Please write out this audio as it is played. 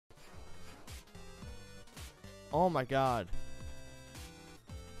Oh my god.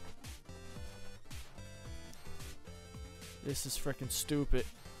 This is freaking stupid.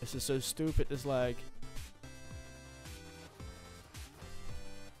 This is so stupid, this lag.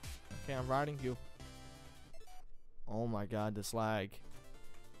 Okay, I'm riding you. Oh my god, this lag.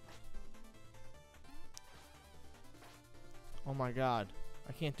 Oh my god.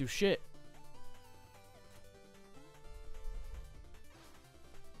 I can't do shit.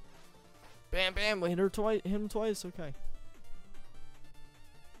 Bam, bam. We hit her twice. Hit him twice. Okay.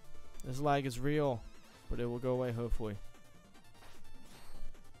 This lag is real, but it will go away hopefully.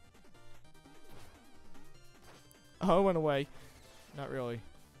 Oh, it went away. Not really.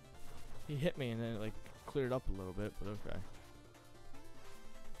 He hit me and then it like cleared up a little bit, but okay.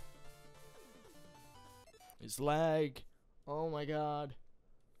 It's lag. Oh my god.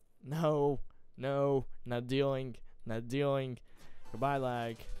 No. No. Not dealing. Not dealing. Goodbye,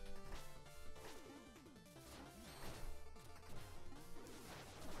 lag.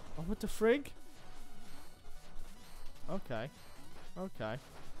 Oh, what the frig? Okay. Okay.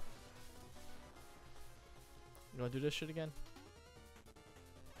 You wanna do this shit again?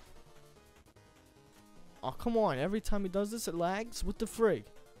 Oh, come on. Every time he does this, it lags? What the frig?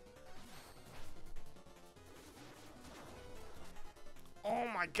 Oh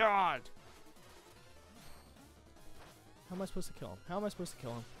my god! How am I supposed to kill him? How am I supposed to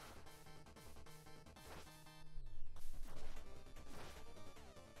kill him?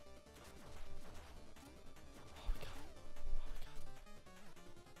 Oh my god.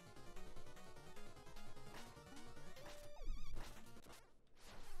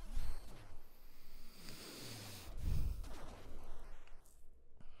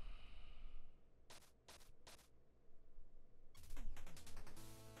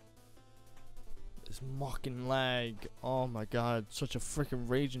 This mocking lag. Oh my god. Such a freaking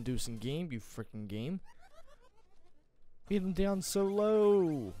rage inducing game, you freaking game. Beat him down so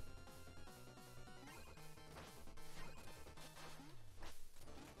low.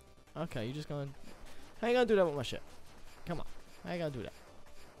 Okay, you just gonna. How you gonna do that with my shit? Come on. How you gonna do that?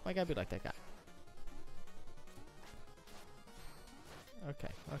 Why you gotta be like that guy? Okay,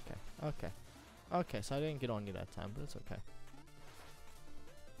 okay, okay. Okay, so I didn't get on you that time, but it's okay.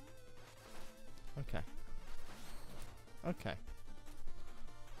 Okay. Okay.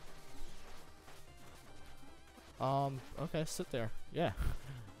 Okay, sit there. Yeah.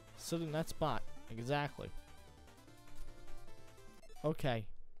 Sit in that spot. Exactly. Okay.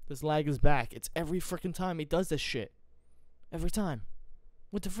 This lag is back. It's every freaking time he does this shit. Every time.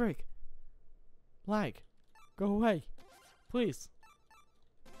 What the frick? Lag. Go away. Please.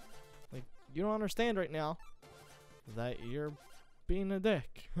 Like, you don't understand right now that you're being a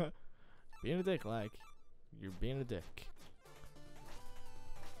dick. Being a dick, lag. You're being a dick.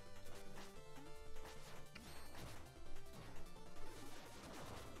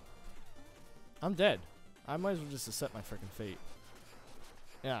 I'm dead. I might as well just accept my freaking fate.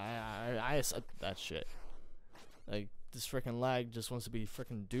 Yeah, I accept that shit. Like, this freaking lag just wants to be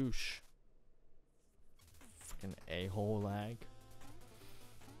freaking douche. Freaking a-hole lag.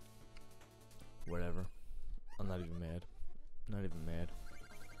 Whatever. I'm not even mad. Not even mad.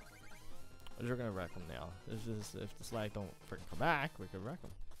 We're gonna wreck him now. If this lag don't freaking come back, we could wreck him.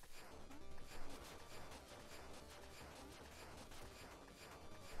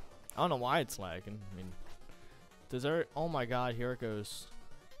 I don't know why it's lagging. I mean, dessert. Oh my god, here it goes.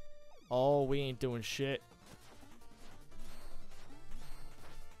 Oh, we ain't doing shit.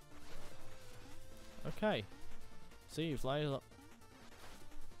 Okay. See, you fly up.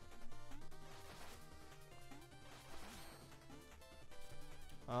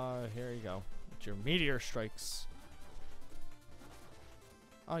 Here you go. With your meteor strikes.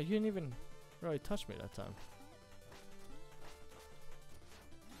 Oh, you didn't even really touch me that time.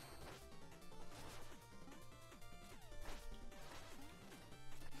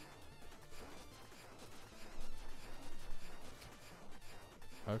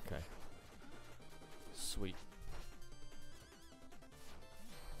 Okay. Sweet.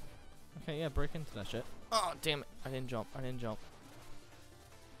 Okay, yeah, break into that shit. Oh, damn it. I didn't jump. I didn't jump.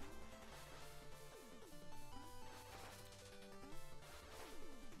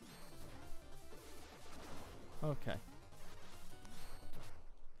 Okay.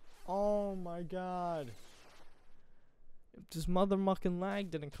 Oh my god. If this mother mucking lag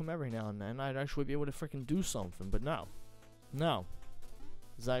didn't come every now and then, I'd actually be able to freaking do something, but no. No.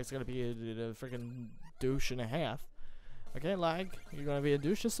 Zach's gonna be a freaking douche and a half. Okay, lag, you're gonna be a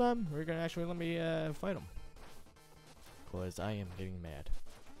douche or something? Or you're gonna actually let me fight him? Because I am getting mad.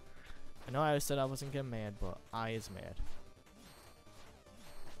 I know I said I wasn't getting mad, but I is mad.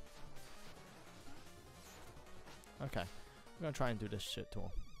 Okay. I'm gonna try and do this shit to him.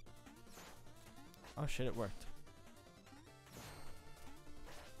 Oh shit, it worked.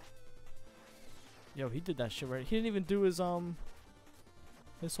 Yo, he did that shit right. He didn't even do his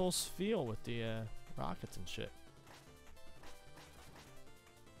whole spiel with the rockets and shit.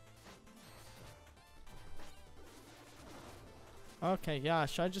 Okay, yeah,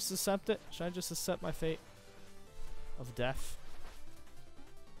 should I just accept it? Should I just accept my fate of death?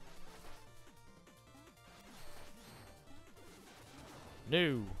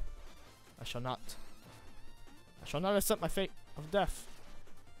 No. I shall not. I shall not accept my fate of death.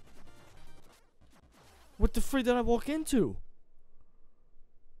 What the frick did I walk into?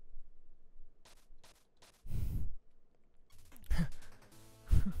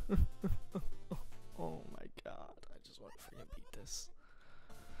 Oh my god, I just want to freaking beat this.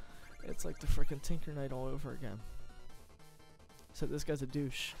 It's like the freaking Tinker Knight all over again. Except this guy's a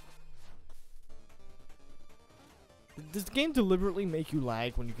douche. Does the game deliberately make you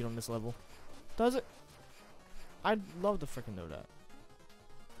lag when you get on this level? Does it? I'd love to freaking know that.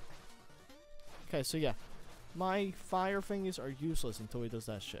 Okay, so yeah. My fire thingies are useless until he does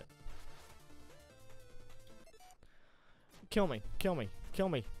that shit. Kill me. Kill me. Kill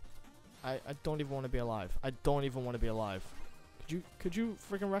me. I don't even want to be alive. I don't even want to be alive. Could you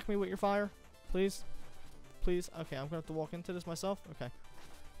freaking wreck me with your fire? Please? Please? Okay, I'm gonna have to walk into this myself? Okay.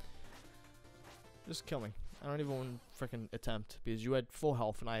 Just kill me. I don't even want to freaking attempt because you had full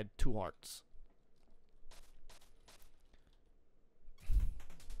health and I had 2 hearts.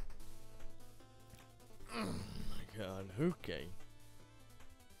 Oh my god, okay.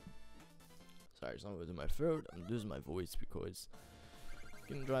 Sorry, something was in my throat. I'm losing my voice because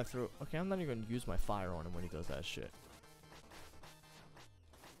getting dry throat. Okay, I'm not even gonna use my fire on him when he does that shit.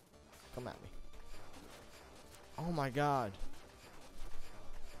 Come at me. Oh my god.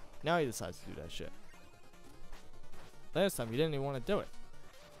 Now he decides to do that shit. Last time he didn't even want to do it.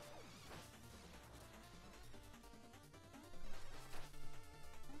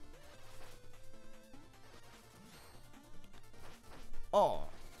 Oh.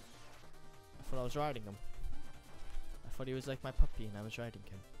 I thought I was riding him. I thought he was like my puppy and I was riding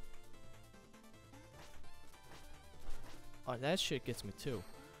him. Oh, that shit gets me too.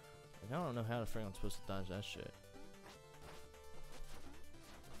 Like, I don't know how the frick I'm supposed to dodge that shit.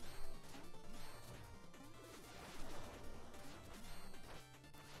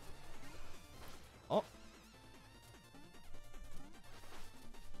 Oh.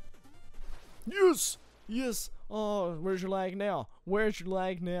 Yes! Yes! Oh, where's your lag now? Where's your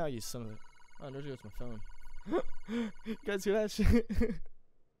lag now, you son of a... Oh, there goes my phone. You guys hear that shit?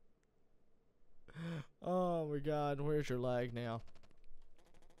 Oh my god, where's your lag now?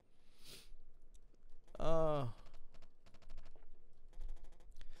 Whoa,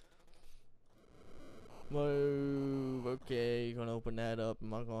 okay, gonna open that up.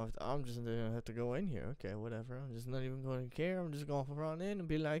 I'm just gonna have to go in here. Okay, whatever. I'm just not even gonna care. I'm just gonna run in and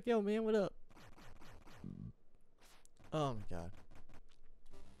be like, yo man, what up? Oh my god.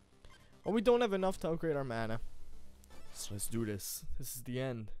 Well, we don't have enough to upgrade our mana. So let's do this. This is the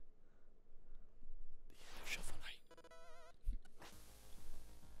end. The end of Shovel Knight.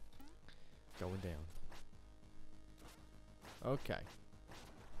 Going down. Okay.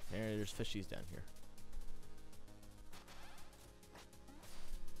 There's fishies down here.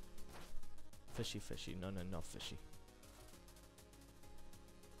 Fishy, fishy. No, no, no, fishy.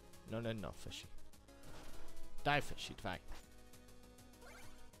 No, no, no, fishy. Die, fishy, die.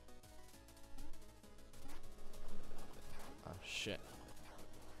 Oh, shit.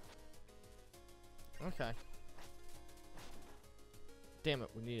 Okay. Damn it,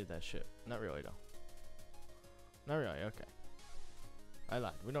 we needed that shit. Not really, though. Not really, okay. I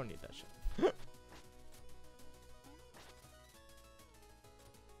lied. We don't need that shit.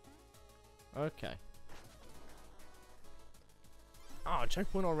 Okay. Oh,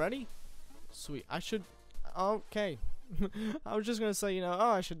 checkpoint already? Sweet. I should... Okay. I was just gonna say, you know,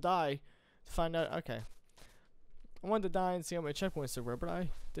 oh, I should die to find out. Okay. I wanted to die and see how many checkpoints there were, but I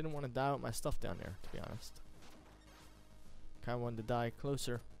didn't want to die with my stuff down there, to be honest. Kinda wanted to die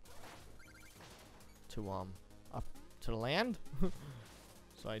closer to, up to the land.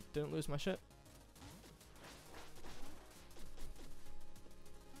 So I didn't lose my shit.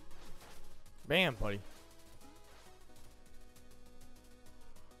 Bam, buddy.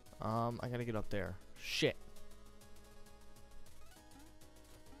 I gotta get up there. Shit.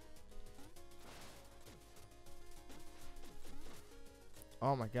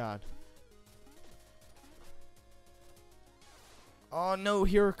 Oh my god. Oh no,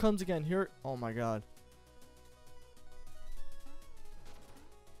 here it comes again. Here. Oh my god.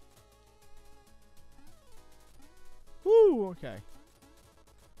 okay.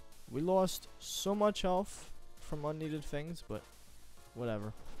 We lost so much health from unneeded things, but whatever.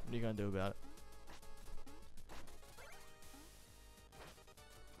 What are you gonna do about it?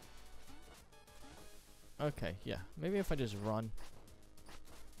 Okay, yeah. Maybe if I just run.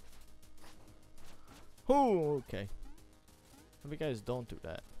 Oh, okay. Hope you guys don't do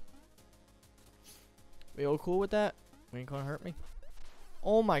that. We all cool with that? You ain't gonna hurt me?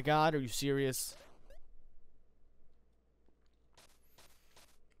 Oh my god, are you serious?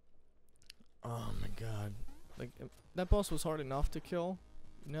 Oh my god. Like, that boss was hard enough to kill.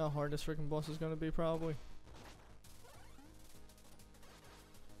 You know how hard this freaking boss is gonna be, probably?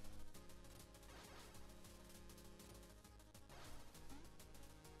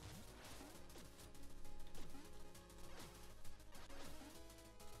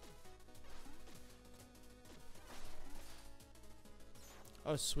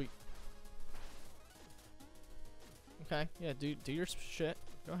 Oh, sweet. Okay, yeah, do your shit.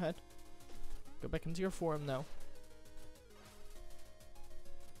 Go ahead. Go back into your form now.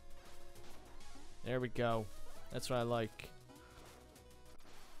 There we go. That's what I like.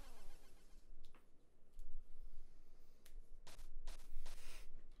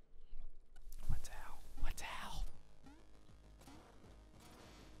 What the hell? What the hell?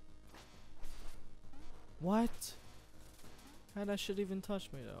 What? How that shit even touch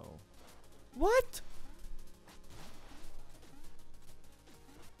me though? What?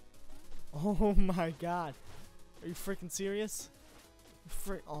 Oh my god. Are you freaking serious?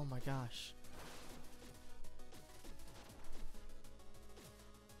 Oh my gosh.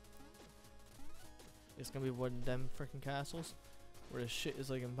 It's gonna be one of them freaking castles where this shit is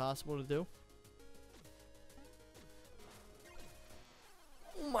like impossible to do.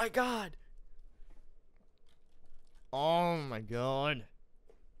 Oh my god. Oh my god.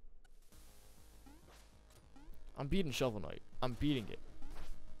 I'm beating Shovel Knight. I'm beating it.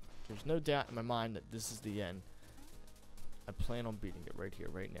 There's no doubt in my mind that this is the end. I plan on beating it right here,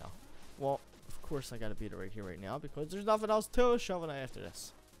 right now. Well, of course I gotta beat it right here, right now, because there's nothing else to Shovel Knight after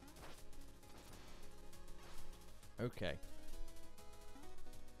this. Okay.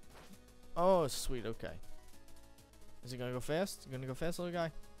 Oh, sweet, okay. Is he gonna go fast? You gonna go fast, little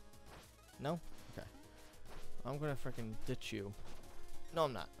guy? No? Okay. I'm gonna freaking ditch you. No,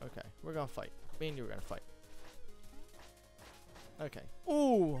 I'm not. Okay. We're gonna fight. Me and you are gonna fight. Okay.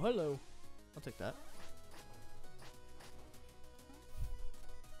 Oh, hello. I'll take that.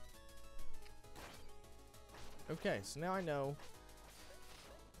 Okay, so now I know.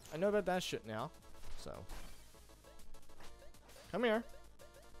 I know about that shit now. So. Come here.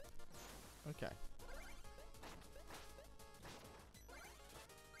 Okay.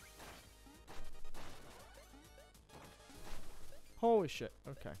 Holy shit.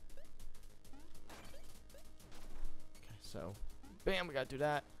 Okay. Okay, so. Bam, we gotta do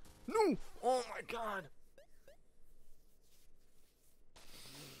that. No! Oh my god!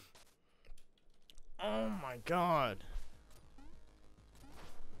 Oh my god!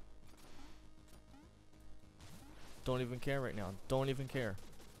 Don't even care right now. Don't even care.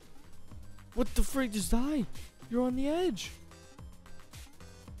 What the freak? Just die! You're on the edge!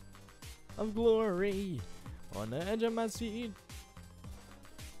 Of glory! On the edge of my seat!